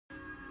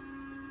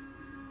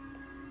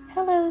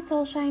Hello,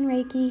 Soulshine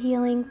Reiki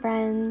healing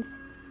friends.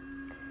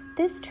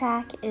 This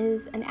track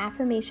is an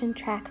affirmation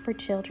track for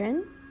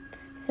children.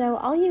 So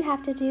all you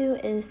have to do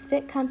is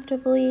sit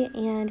comfortably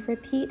and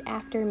repeat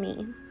after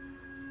me.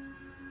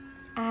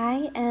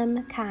 I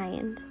am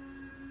kind.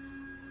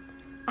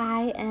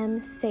 I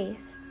am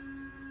safe.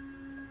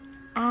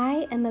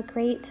 I am a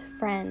great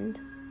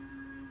friend.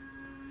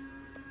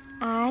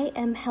 I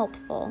am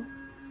helpful.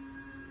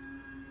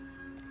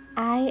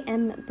 I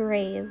am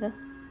brave.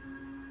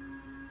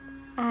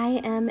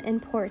 I am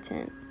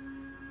important.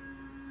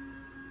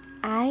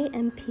 I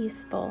am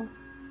peaceful.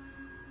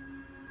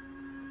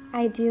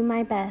 I do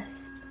my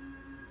best.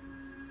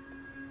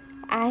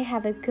 I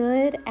have a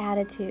good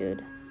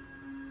attitude.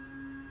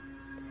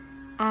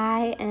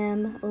 I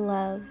am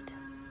loved.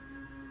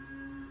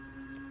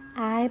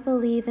 I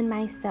believe in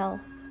myself.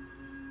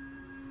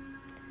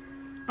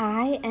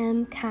 I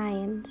am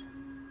kind.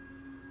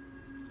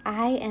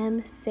 I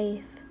am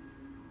safe.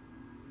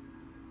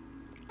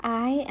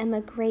 I am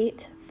a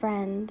great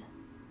friend.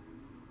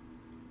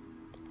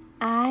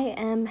 I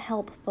am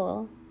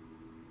helpful.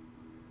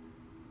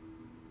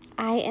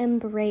 I am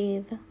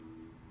brave.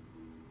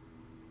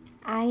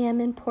 I am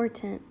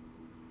important.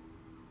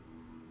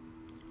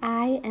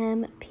 I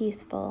am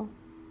peaceful.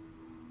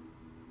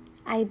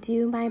 I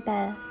do my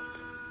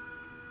best.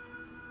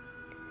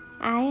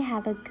 I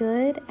have a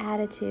good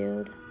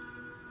attitude.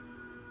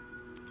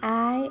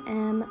 I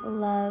am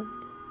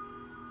loved.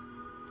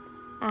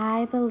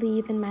 I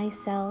believe in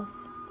myself.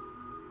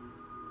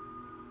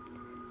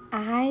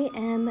 I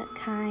am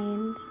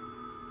kind.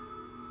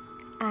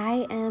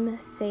 I am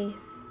safe.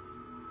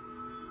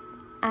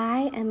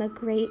 I am a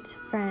great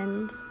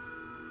friend.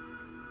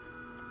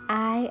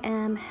 I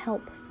am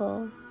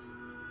helpful.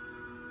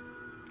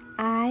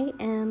 I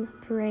am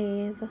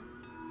brave.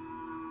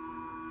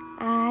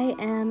 I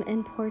am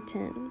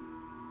important.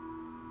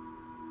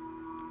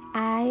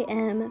 I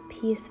am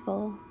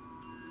peaceful.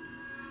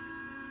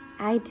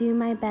 I do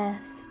my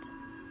best.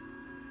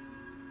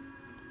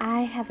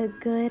 I have a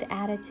good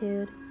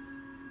attitude.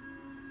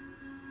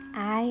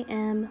 I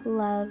am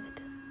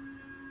loved.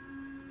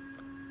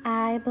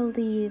 I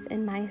believe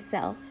in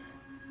myself.